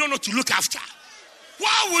people that I don't know to look after.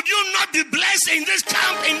 Why would you not be blessed in this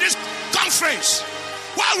camp, in this conference?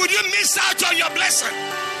 Why would you miss out on your blessing?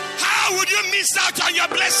 How would you miss out on your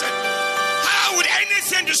blessing? How would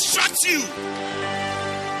anything distract you?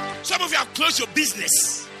 Some of you have closed your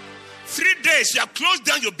business. 3 days you have closed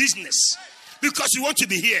down your business because you want to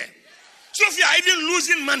be here. Some of you are even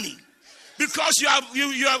losing money because you are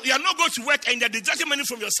not going to work and they're deducting money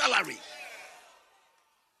from your salary.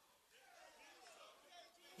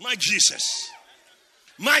 My Jesus.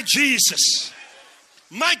 My Jesus.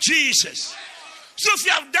 My Jesus. So if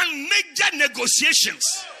you have done major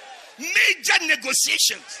negotiations,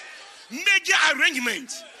 Major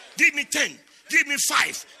arrangement. Give me 10. Give me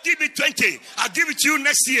 5. Give me 20. I'll give it to you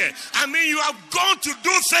next year. I mean, you have gone to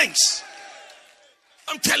do things.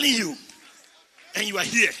 I'm telling you. And you are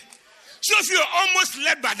here. So if you're almost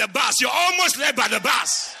led by the bus, you're almost led by the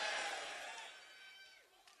bus.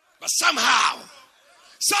 But somehow,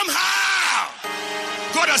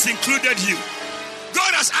 God has included you.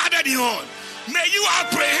 God has added you on. May you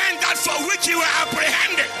apprehend that for which you were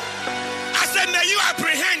apprehended. I said, may you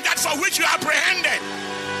apprehend that for which you are apprehended.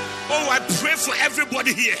 Oh, I pray for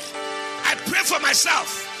everybody here. I pray for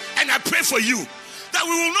myself. And I pray for you. That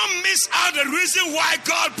we will not miss out the reason why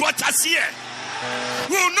God brought us here.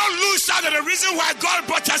 We will not lose out of the reason why God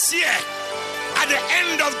brought us here. At the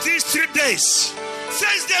end of these 3 days,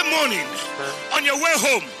 Thursday morning, on your way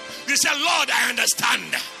home, you say, Lord, I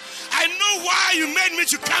understand. I know why you made me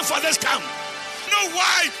to come for this camp. I know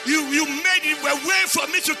why you made it a way for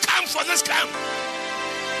me to come for this camp.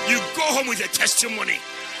 You go home with a testimony.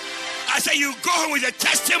 I say you go home with a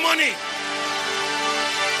testimony.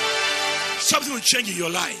 Something will change in your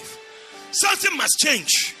life. Something must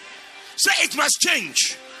change. Say it must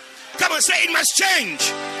change. Come on, say it must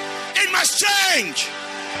change. It must change.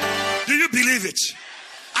 Do you believe it?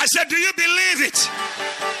 I said, do you believe it?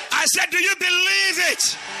 I said, do you believe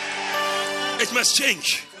it? It must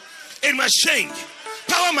change. It must change.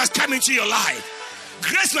 Power must come into your life.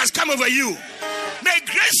 Grace must come over you. May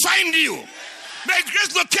grace find you. May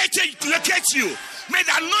grace locate you. May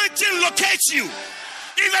the anointing locate you.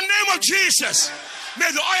 In the name of Jesus. May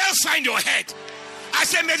the oil find your head. I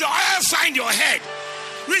said, may the oil find your head.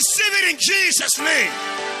 Receive it in Jesus' name.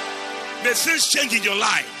 May things change in your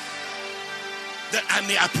life. That I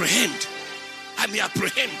may apprehend. I may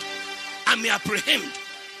apprehend. I may apprehend.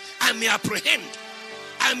 I may apprehend.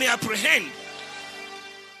 I may apprehend.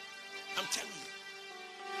 I'm telling you.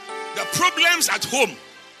 The problems at home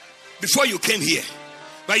before you came here,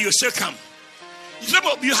 but you still come.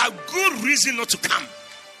 You have good reason not to come,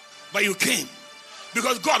 but you came.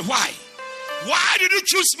 Because God, why? Why did you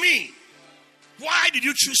choose me? Why did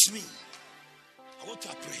you choose me? I want to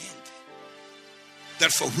apprehend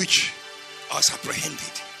that for which I was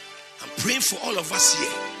apprehended. I'm praying for all of us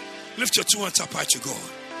here. Lift your two hands up high to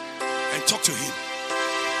God and talk to Him.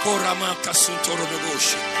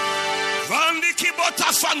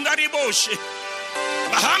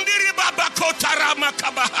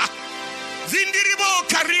 Vindiribo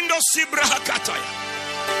karindo sibraha kataya.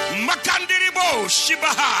 Makandiribo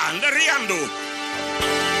shibaha nderiando.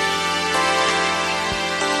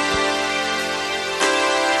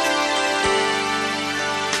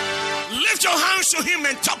 Lift your hands to Him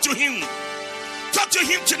and talk to Him. Talk to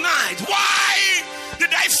Him tonight. Why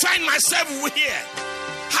did I find myself here?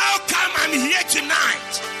 How come I'm here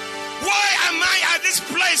tonight? Why am I at this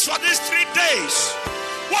place for these 3 days?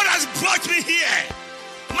 What has brought me here?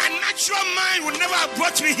 My natural mind would never have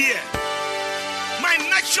brought me here. My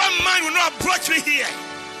natural mind would not have brought me here.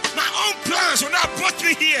 My own plans would not have brought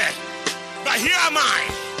me here. But here am I.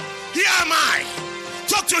 Here am I.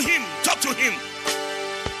 Talk to Him. Talk to Him.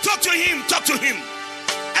 Talk to Him. Talk to Him.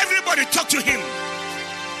 Everybody talk to Him.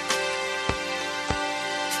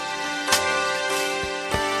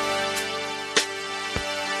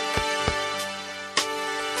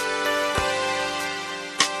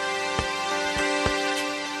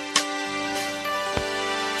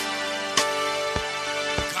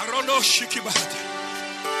 Shikibahata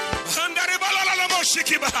Handari Balalamo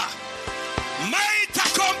Shikibaha Maita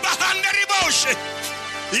Komba Handari Boshe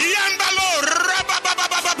Yambalo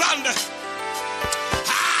Rababababanda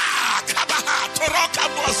Kabaha Toroka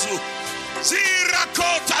Bosu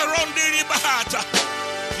Zirakota Rondiri Bahata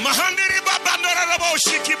Mahandiri Babandora Rabo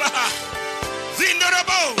Shikibaha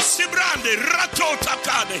Vindorabo Sibrande Ratota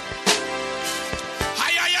Kade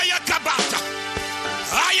Hayaya Kabata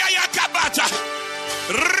Hayaya Kabata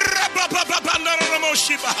God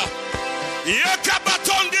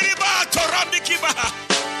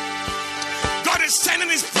is sending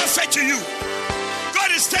His prophet to you.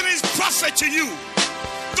 God is sending His prophet to you.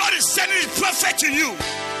 God is sending His prophet to you.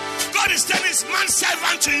 God is sending His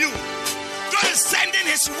manservant to you. God is sending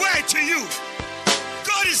His word to you.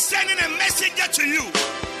 God is sending a messenger to you.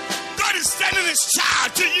 God is sending His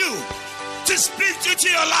child to you to speak to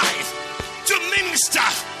your life, to minister.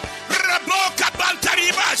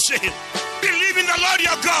 Believe in the Lord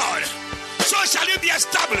your God, so shall you be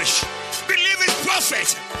established. Believe His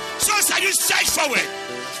prophet, so shall you search forward.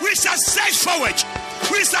 We shall search forward.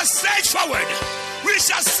 We shall search forward. We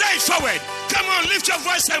shall search forward. Come on, lift your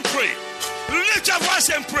voice and pray. Lift your voice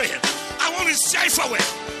and pray. I want to search forward.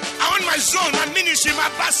 I want my zone, my ministry, my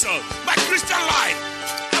vessel, my Christian life.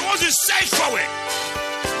 I want to search forward.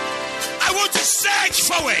 want to surge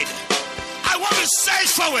forward. I want to surge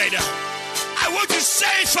forward. I want to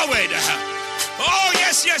surge forward. Oh,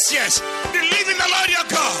 yes, yes, yes. Believe in the Lord your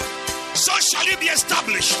God. So shall you be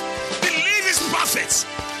established. Believe his prophets.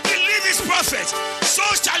 Believe his prophets. So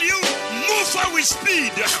shall you move forward with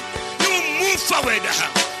speed. You will move forward.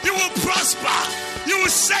 You will prosper. You will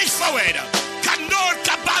surge forward. Kanor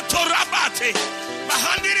kabato rabate.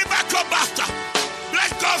 Mahandiri bakobata. Bless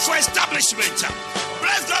God for establishment.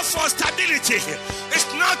 Bless God for stability. It's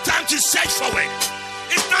not time to search forward.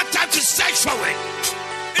 It's not time to search forward.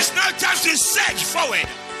 It's not time to search forward.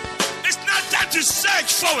 It's not time to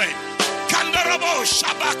search forward. Kandarabo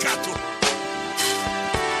Shabakato.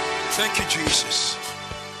 Thank you, Jesus.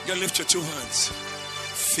 You lift your two hands.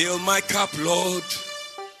 Fill my cup, Lord.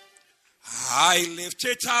 I lift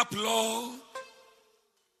it up, Lord.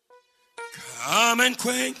 Come and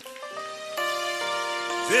quench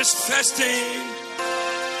this thirsting.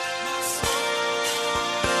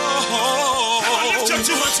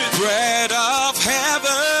 Bread of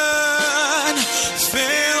heaven,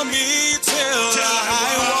 fill me till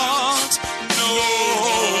I want no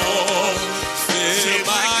more. Fill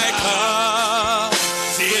my cup,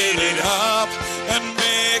 fill it up, and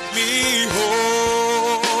make me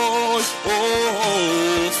whole.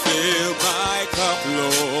 Oh, fill my cup,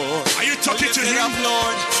 Lord. Are you talking to him? Up,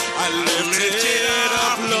 Lord. I lift it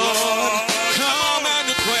up, Lord. Come and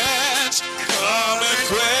quench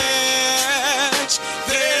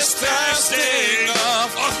this thirsting of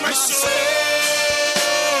my soul.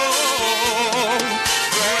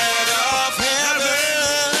 Bread of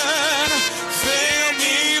heaven, fill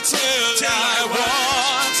me till I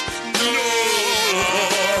want no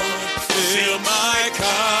more. Fill my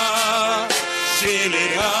cup, fill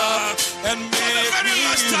it up, and make me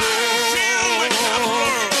whole.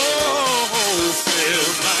 Fill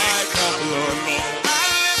my cup, Lord. I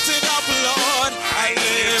lift it up, Lord. I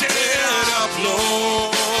lift it up,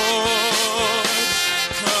 Lord.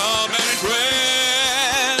 Come and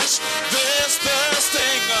quench this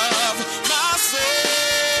thirsting of my soul.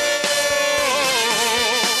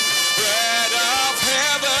 Bread of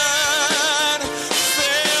heaven,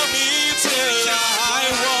 fill me till I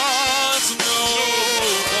want no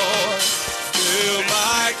more. Fill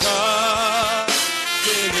my cup,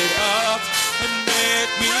 fill it up, and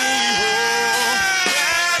make me whole.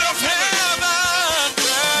 Bread of heaven,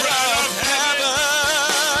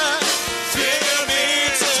 fill me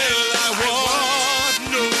till I want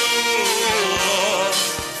no more.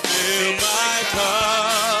 Fill my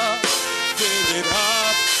cup, fill it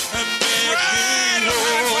up, and make me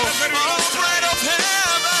whole. Oh, bread of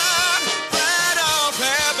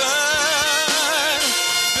heaven,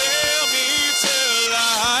 fill me till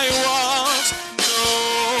I want no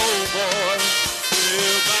more.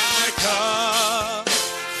 Fill my cup,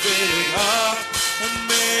 fill it up, and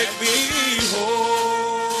make me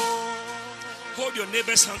whole. Hold your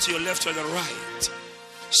neighbor's hand to your left or the right.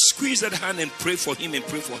 Squeeze that hand and pray for him and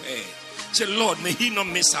pray for her. Say, Lord, may he not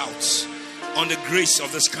miss out on the grace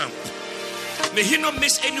of this camp. May he not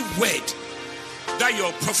miss any word that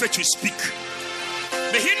your prophet will speak.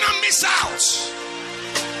 May he not miss out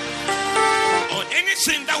on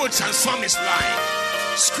anything that will transform his life.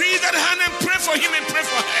 Squeeze that hand and pray for him and pray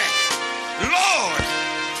for her. Lord,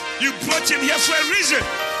 you brought him here for a reason.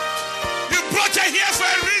 You brought her here for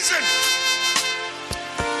a reason.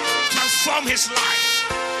 Transform his life.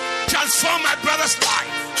 Transform my brother's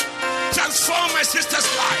life. Transform my sister's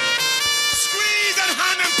life. Squeeze that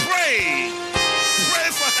hand and pray. Pray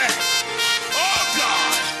for her. Oh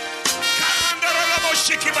God. Kandarabo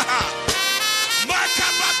shikibaha.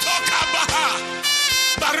 Makabato kabaha.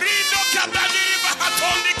 Barindo kabadiri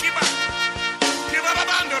bahatondi kiba.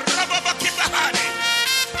 Kibabando rababa kibahani.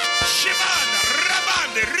 Shibana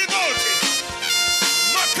rabande ribote.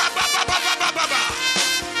 Makababababababa.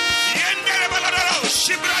 Yendere baladaro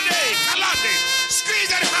shibrade kalade. Squeeze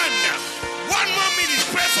that hand. 1 more minute,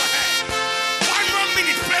 pray for her. 1 more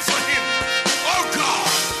minute, pray for him. Oh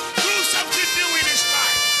God, do something new in his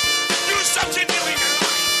life. Do something new in your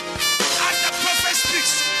life. As the prophet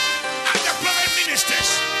speaks, as the prophet ministers,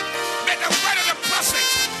 may the word of the prophet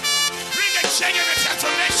bring a change and a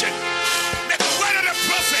transformation. May the word of the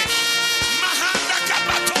prophet, Mahanda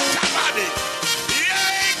Kabato Kabade,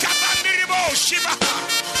 Yea Kabandiribo Shibaha,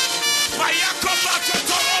 Mayako Bato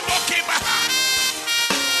Torobo Kibaha,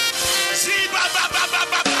 Ziba Baba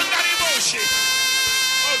Baba Bandariboshi.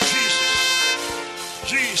 Oh Jesus,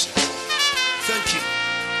 Jesus, thank you.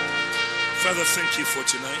 Father, thank you for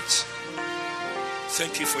tonight.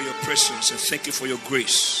 Thank you for your presence and thank you for your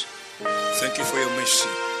grace. Thank you for your mercy.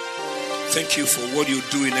 Thank you for what you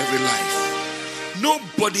do in every life.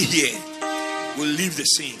 Nobody here will leave the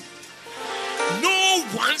scene. No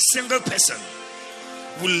one single person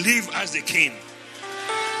will leave as the king.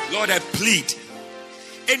 Lord, I plead,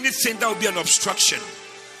 anything that will be an obstruction,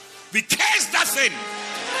 we curse that thing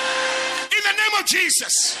in the name of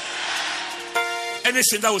Jesus.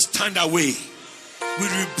 Anything that will stand away, we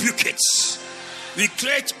rebuke it. We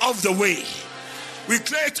clear it off the way. We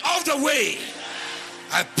clear it off the way.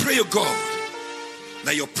 I pray, O God,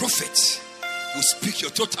 that your prophet will speak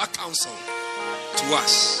your total counsel to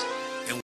us.